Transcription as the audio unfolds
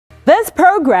This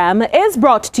program is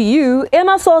brought to you in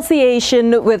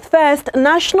association with First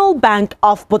National Bank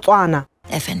of Botswana.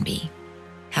 FNB,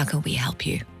 how can we help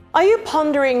you? Are you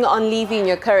pondering on leaving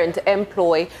your current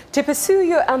employ to pursue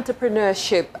your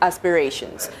entrepreneurship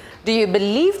aspirations? Do you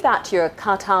believe that you're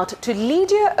cut out to lead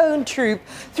your own troop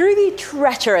through the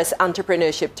treacherous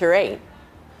entrepreneurship terrain?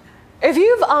 If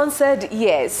you've answered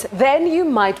yes, then you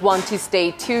might want to stay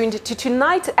tuned to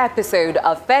tonight's episode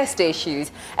of First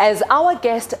Issues as our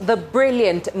guest, the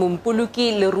brilliant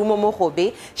Mompoloki Lerumo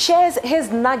Mogobe, shares his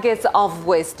nuggets of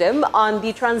wisdom on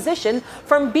the transition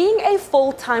from being a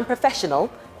full-time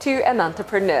professional to an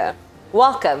entrepreneur.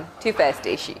 Welcome to First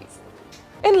Issues.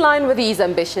 In line with these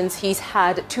ambitions, he's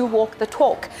had to walk the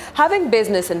talk, having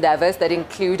business endeavors that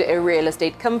include a real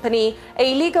estate company,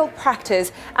 a legal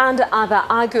practice, and other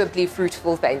arguably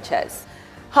fruitful ventures.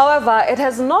 However, it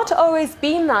has not always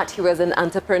been that he was an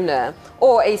entrepreneur,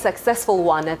 or a successful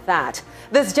one at that.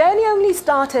 This journey only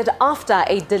started after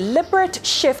a deliberate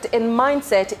shift in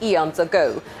mindset eons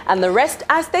ago, and the rest,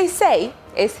 as they say,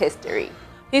 is history.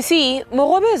 You see,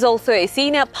 Mogobe is also a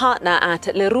senior partner at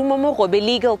Lerumo Mogobe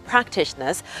Legal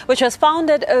Practitioners, which was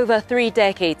founded over 3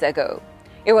 decades ago.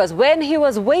 It was when he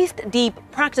was waist-deep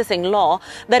practicing law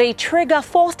that a trigger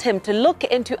forced him to look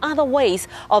into other ways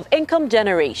of income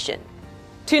generation.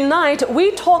 Tonight,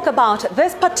 we talk about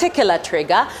this particular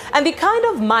trigger and the kind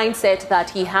of mindset that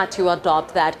he had to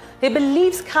adopt that he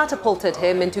believes catapulted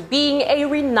him into being a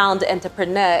renowned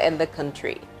entrepreneur in the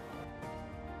country.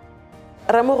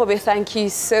 Mogobe, thank you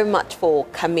so much for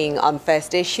coming on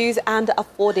First Issues and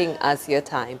affording us your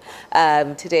time.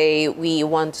 Today, we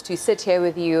want to sit here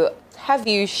with you, have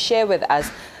you share with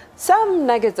us some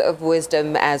nuggets of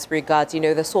wisdom as regards,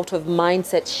 the sort of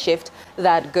mindset shift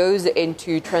that goes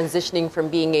into transitioning from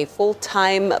being a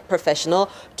full-time professional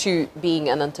to being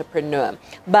an entrepreneur.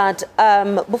 But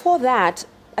before that,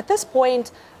 at this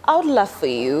point, I would love for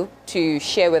you to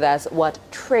share with us what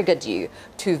triggered you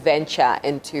to venture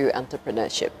into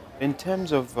entrepreneurship. In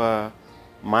terms of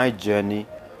my journey,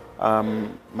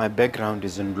 my background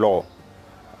is in law.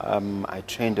 I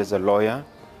trained as a lawyer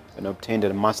and obtained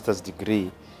a master's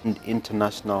degree in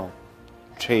international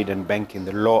trade and banking,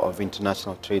 the law of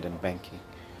international trade and banking.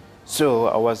 So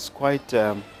I was quite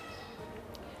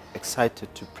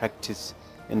excited to practice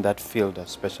in that field of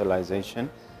specialization.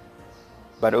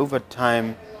 But over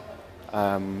time,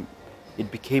 it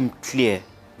became clear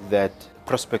that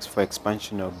prospects for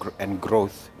expansion and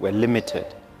growth were limited.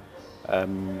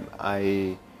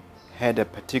 I had a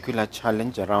particular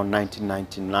challenge around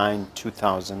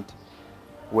 1999-2000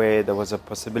 where there was a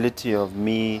possibility of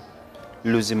me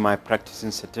losing my practicing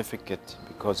certificate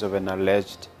because of an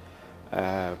alleged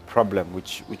problem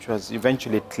which was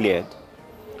eventually cleared.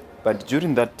 But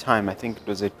during that time, I think it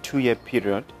was a 2-year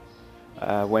period,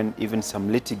 when even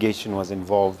some litigation was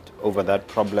involved over that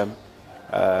problem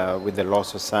with the Law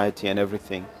Society and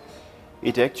everything.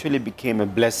 It actually became a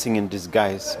blessing in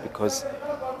disguise because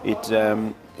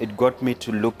it got me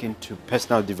to look into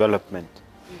personal development.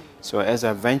 So as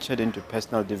I ventured into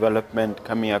personal development,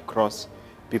 coming across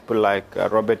people like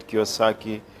Robert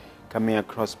Kiyosaki, coming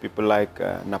across people like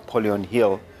Napoleon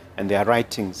Hill and their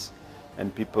writings,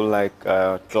 and people like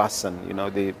Klassen,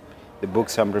 the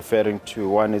books I'm referring to,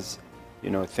 one is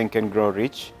Think and Grow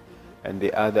Rich, and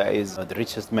the other is The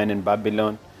Richest Man in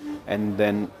Babylon, and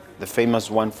then the famous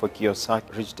one for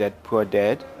Kiyosaki, Rich Dad, Poor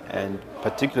Dad, and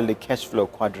particularly Cash Flow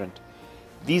Quadrant.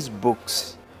 These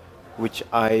books, which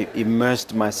I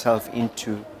immersed myself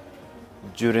into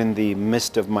during the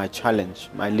midst of my challenge,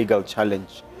 my legal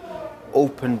challenge,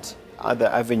 opened other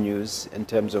avenues in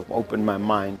terms of opened my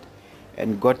mind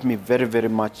and got me very, very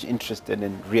much interested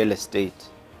in real estate.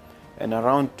 And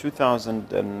around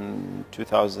 2000 and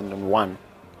 2001,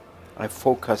 I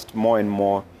focused more and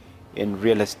more in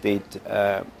real estate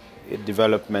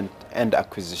development and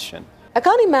acquisition. I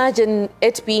can't imagine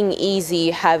it being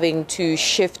easy having to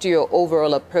shift your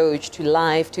overall approach to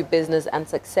life, to business and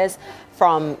success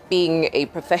from being a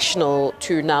professional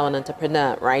to now an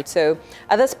entrepreneur, right? So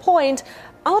at this point,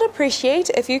 I would appreciate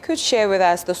if you could share with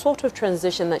us the sort of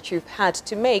transition that you've had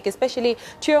to make, especially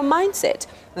to your mindset,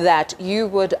 that you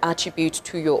would attribute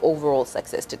to your overall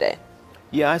success today.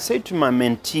 Yeah, I say to my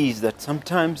mentees that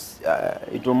sometimes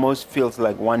it almost feels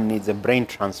like one needs a brain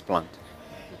transplant,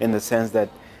 in the sense that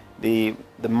the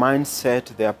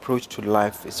mindset, the approach to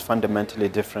life is fundamentally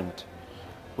different.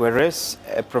 Whereas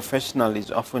a professional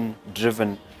is often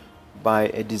driven by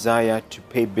a desire to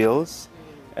pay bills,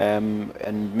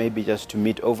 and maybe just to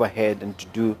meet overhead and to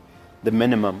do the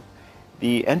minimum.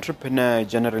 The entrepreneur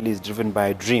generally is driven by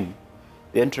a dream.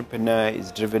 The entrepreneur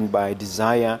is driven by a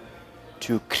desire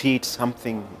to create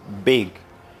something big.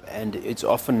 and it's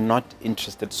often not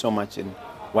interested so much in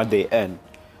what they earn.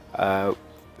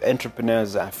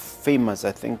 Entrepreneurs are famous.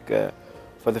 I think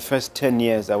for the first 10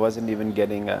 years I wasn't even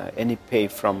getting any pay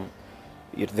from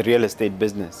the real estate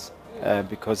business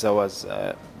because I was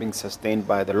being sustained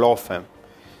by the law firm.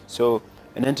 So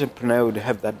an entrepreneur would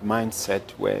have that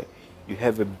mindset where you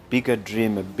have a bigger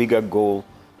dream, a bigger goal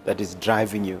that is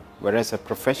driving you, whereas a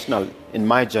professional, in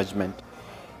my judgment,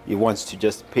 he wants to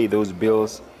just pay those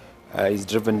bills, is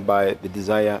driven by the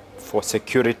desire for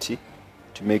security,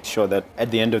 to make sure that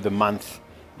at the end of the month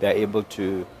they're able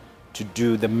to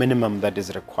do the minimum that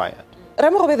is required.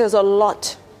 Mogobe, there's a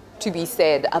lot to be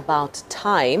said about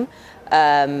time,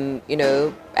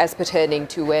 as pertaining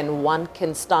to when one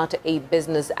can start a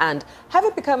business and have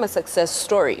it become a success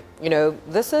story.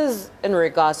 This is in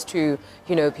regards to,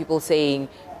 people saying,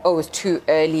 oh, it's too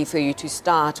early for you to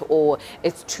start, or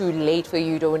it's too late for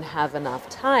you, don't have enough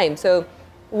time. So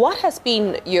what has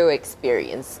been your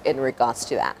experience in regards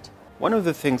to that? One of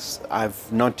the things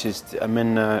I've noticed,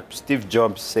 Steve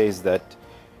Jobs says that,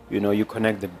 you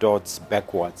connect the dots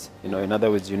backwards. In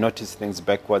other words, you notice things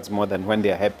backwards more than when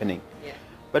they are happening. Yeah.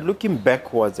 But looking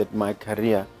backwards at my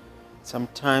career,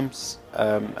 sometimes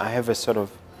I have a sort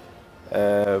of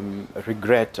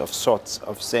regret of sorts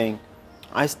of saying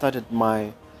I started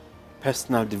my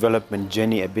personal development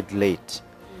journey a bit late.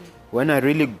 When I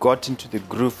really got into the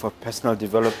groove of personal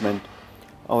development,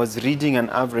 I was reading an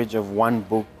average of 1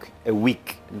 book a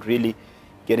week and really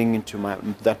getting into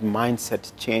that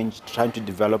mindset change, trying to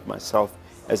develop myself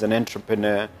as an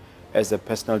entrepreneur, as a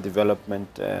personal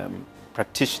development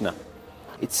practitioner.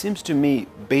 It seems to me,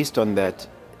 based on that,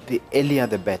 the earlier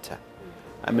the better.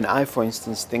 I, for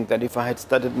instance, think that if I had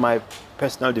started my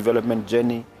personal development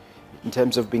journey in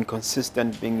terms of being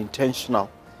consistent, being intentional,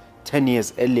 10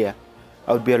 years earlier,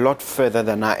 I would be a lot further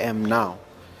than I am now.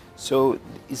 So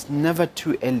it's never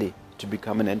too early to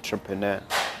become an entrepreneur.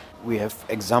 We have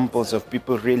examples of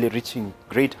people really reaching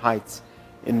great heights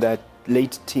in their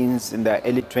late teens, in their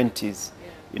early 20s,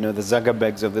 the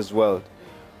Zuckerbergs of this world.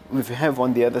 We have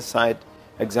on the other side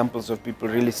examples of people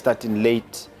really starting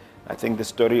late. I think the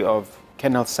story of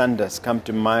Colonel Sanders come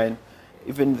to mind,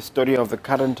 even the story of the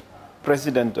current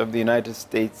President of the United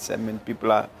States.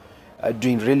 People are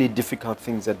doing really difficult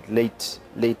things at late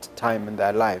time in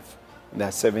their life, in their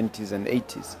 70s and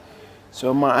 80s.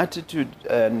 So my attitude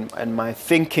and my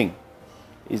thinking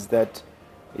is that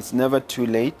it's never too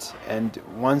late, and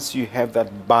once you have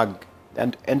that bug,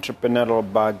 that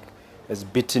entrepreneurial bug has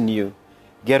bitten you,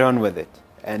 get on with it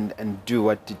and do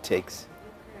what it takes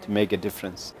to make a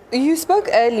difference. You spoke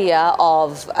earlier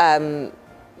of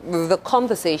the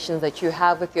conversations that you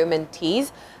have with your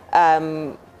mentees,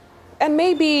 and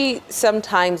maybe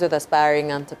sometimes with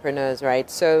aspiring entrepreneurs, right?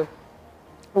 So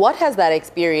what has that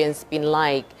experience been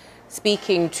like,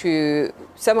 speaking to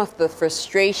some of the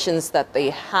frustrations that they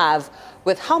have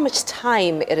with how much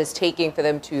time it is taking for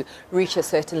them to reach a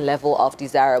certain level of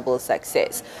desirable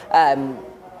success?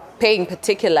 Paying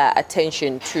particular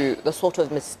attention to the sort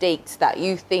of mistakes that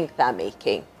you think they're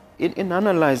making. In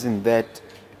analyzing that,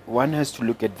 one has to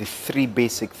look at the 3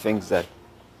 basic things that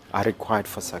are required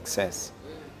for success.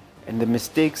 And the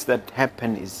mistakes that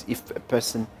happen is if a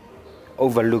person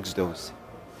overlooks those.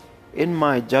 In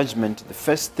my judgment, the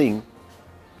first thing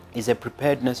is a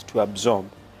preparedness to absorb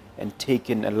and take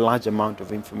in a large amount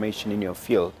of information in your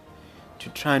field, to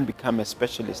try and become a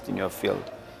specialist in your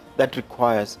field. That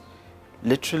requires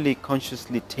literally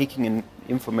consciously taking in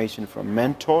information from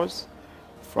mentors,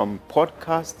 from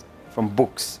podcasts, from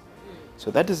books.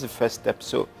 So that is the first step.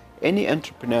 So any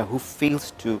entrepreneur who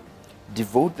fails to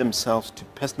devote themselves to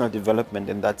personal development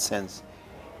in that sense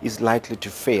is likely to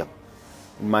fail,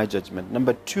 in my judgment.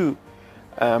 Number 2,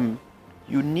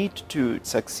 you need to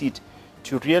succeed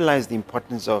to realize the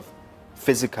importance of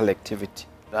physical activity.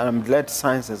 I'm glad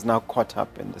science has now caught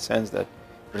up, in the sense that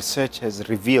research has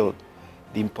revealed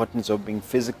the importance of being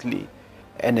physically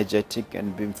energetic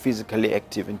and being physically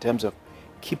active in terms of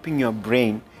keeping your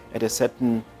brain at a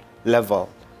certain level.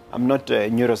 I'm not a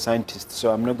neuroscientist,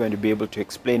 so I'm not going to be able to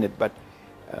explain it, but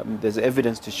there's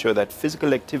evidence to show that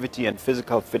physical activity and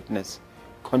physical fitness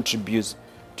contributes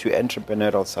to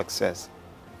entrepreneurial success.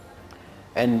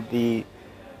 And the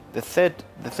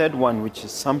third one, which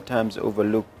is sometimes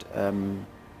overlooked,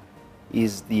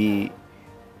 is the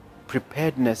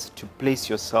preparedness to place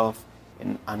yourself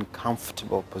in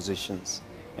uncomfortable positions.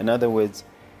 In other words,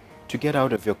 to get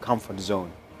out of your comfort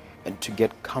zone and to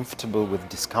get comfortable with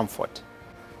discomfort.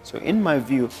 So in my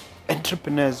view,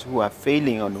 entrepreneurs who are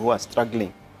failing and who are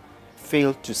struggling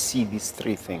fail to see these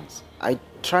 3 things. I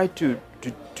try to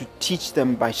teach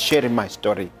them by sharing my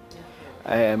story.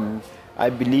 I I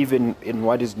believe in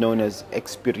what is known as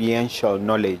experiential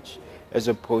knowledge as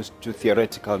opposed to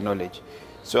theoretical knowledge.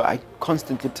 So I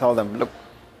constantly tell them, look,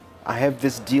 I have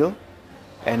this deal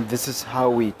and this is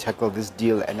how we tackle this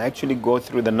deal, and I actually go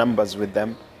through the numbers with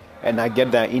them and I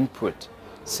get their input.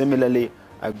 Similarly,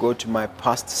 I go to my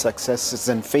past successes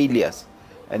and failures,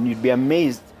 and you'd be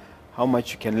amazed how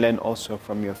much you can learn also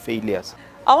from your failures.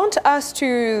 I want us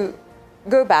to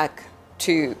go back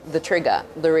to the trigger,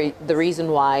 the reason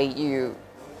why you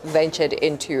ventured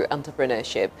into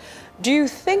entrepreneurship. Do you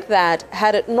think that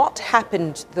had it not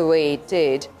happened the way it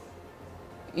did,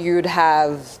 you'd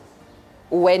have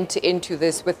went into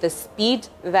this with the speed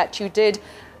that you did,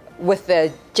 with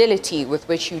the agility with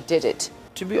which you did it?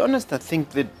 To be honest, I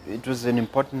think that it was an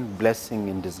important blessing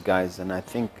in disguise, and I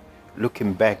think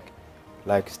looking back,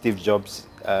 like Steve Jobs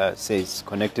says,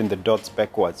 connecting the dots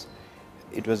backwards,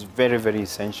 it was very, very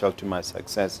essential to my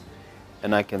success.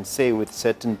 And I can say with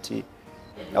certainty,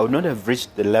 I would not have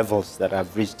reached the levels that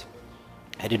I've reached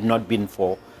had it not been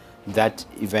for that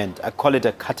event. I call it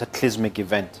a cataclysmic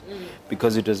event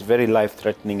because it was very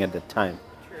life-threatening at the time.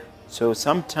 So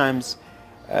sometimes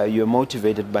you're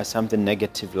motivated by something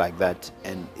negative like that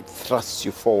and it thrusts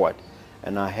you forward,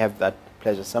 and I have that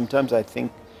pleasure. Sometimes I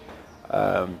think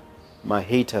my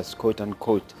haters, quote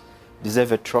unquote,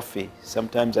 deserve a trophy.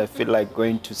 Sometimes I feel like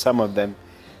going to some of them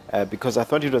because I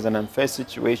thought it was an unfair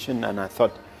situation, and I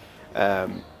thought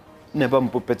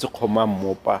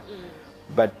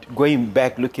but going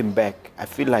back, looking back, I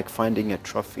feel like finding a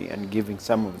trophy and giving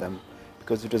some of them,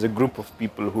 because it was a group of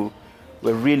people who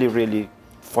were really, really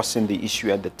forcing the issue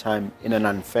at the time in an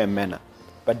unfair manner.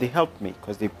 But they helped me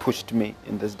because they pushed me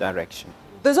in this direction.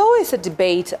 There's always a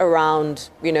debate around,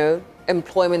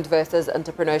 employment versus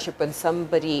entrepreneurship when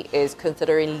somebody is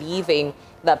considering leaving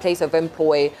that place of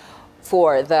employ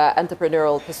for the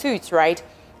entrepreneurial pursuits, right?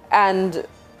 And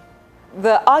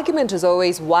the argument is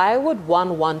always, why would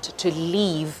one want to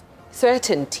leave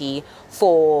certainty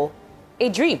for a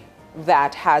dream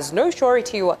that has no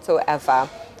surety whatsoever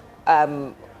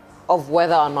of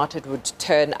whether or not it would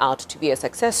turn out to be a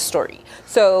success story?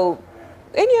 So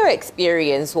in your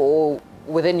experience or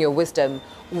within your wisdom,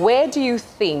 where do you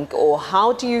think, or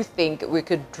how do you think we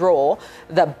could draw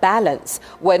the balance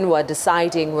when we're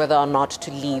deciding whether or not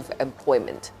to leave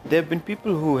employment? There have been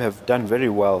people who have done very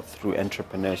well through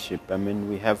entrepreneurship. I mean,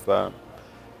 we have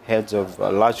heads of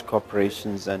large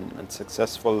corporations and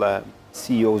successful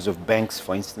CEOs of banks,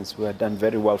 for instance, who have done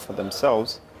very well for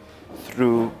themselves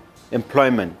through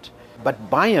employment. But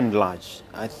by and large,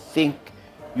 I think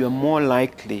you're more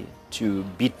likely to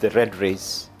beat the red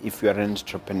race if you are an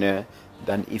entrepreneur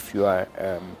than if you are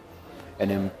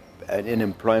in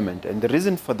employment. And the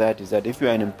reason for that is that if you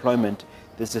are in employment,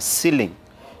 there's a ceiling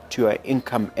to your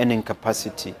income earning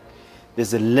capacity.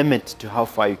 There's a limit to how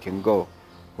far you can go.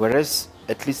 Whereas,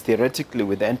 at least theoretically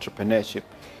with entrepreneurship,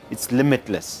 it's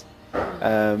limitless.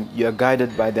 You're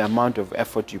guided by the amount of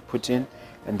effort you put in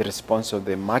and the response of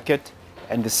the market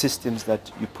and the systems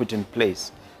that you put in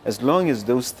place. As long as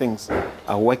those things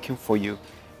are working for you,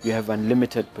 you have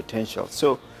unlimited potential.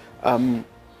 So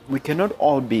we cannot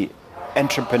all be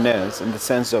entrepreneurs in the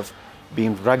sense of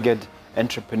being rugged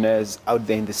entrepreneurs out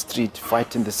there in the street,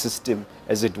 fighting the system,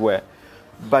 as it were.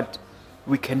 But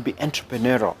we can be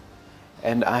entrepreneurial.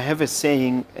 And I have a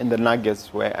saying in the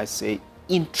Nuggets where I say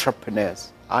intrapreneurs,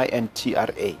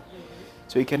 I-N-T-R-A.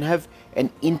 So you can have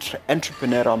an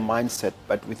entrepreneurial mindset,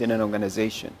 but within an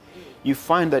organization. You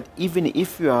find that even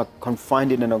if you are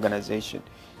confined in an organization,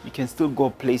 you can still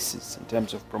go places in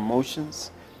terms of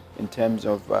promotions, in terms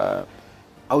of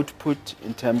output,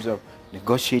 in terms of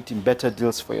negotiating better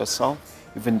deals for yourself.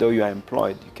 Even though you are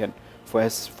employed, you can, for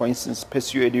instance,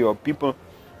 persuade your people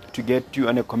to get you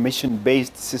on a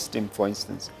commission-based system, for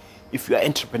instance. If you are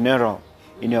entrepreneurial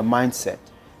in your mindset,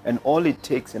 and all it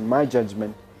takes, in my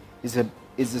judgment, is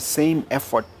the same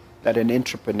effort that an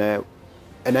entrepreneur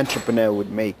would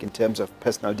make in terms of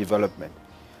personal development.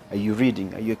 Are you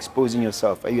reading? Are you exposing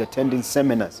yourself? Are you attending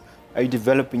seminars? Are you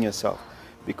developing yourself?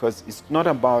 Because it's not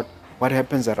about what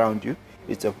happens around you,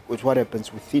 it's what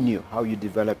happens within you, how you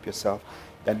develop yourself,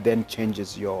 that then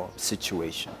changes your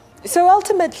situation. So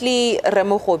ultimately,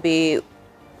 Mogobe,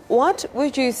 what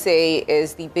would you say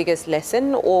is the biggest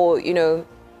lesson or,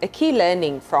 a key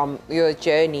learning from your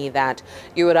journey that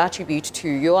you would attribute to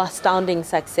your astounding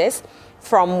success,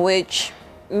 from which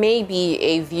maybe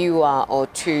a viewer or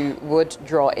two would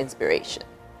draw inspiration?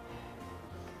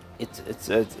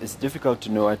 It's difficult to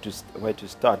know where to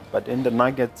start, but in the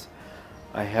Nuggets,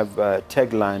 I have a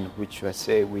tagline which I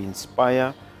say: we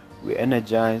inspire, we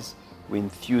energize, we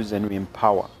enthuse, and we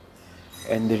empower.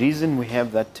 And the reason we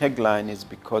have that tagline is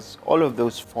because all of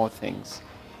those four things,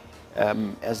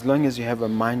 as long as you have a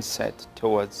mindset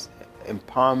towards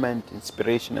empowerment,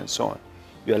 inspiration, and so on,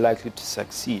 you are likely to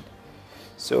succeed.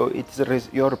 So it's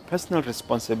your personal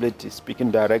responsibility,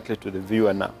 speaking directly to the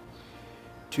viewer now,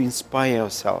 to inspire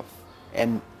yourself.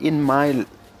 And in my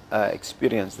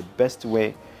experience, the best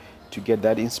way to get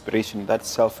that inspiration, that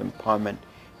self-empowerment,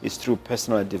 is through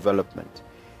personal development.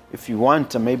 If you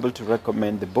want, I'm able to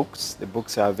recommend the books. The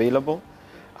books are available.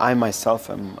 I myself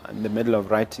am in the middle of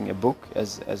writing a book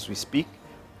as we speak,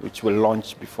 which will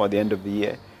launch before the end of the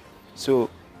year. So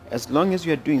as long as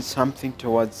you're doing something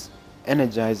towards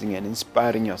energizing and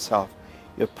inspiring yourself,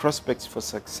 your prospects for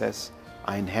success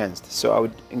are enhanced. So I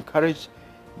would encourage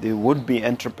the would-be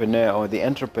entrepreneur or the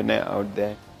entrepreneur out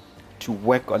there to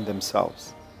work on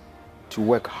themselves, to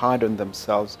work hard on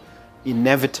themselves.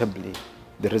 Inevitably,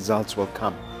 the results will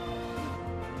come.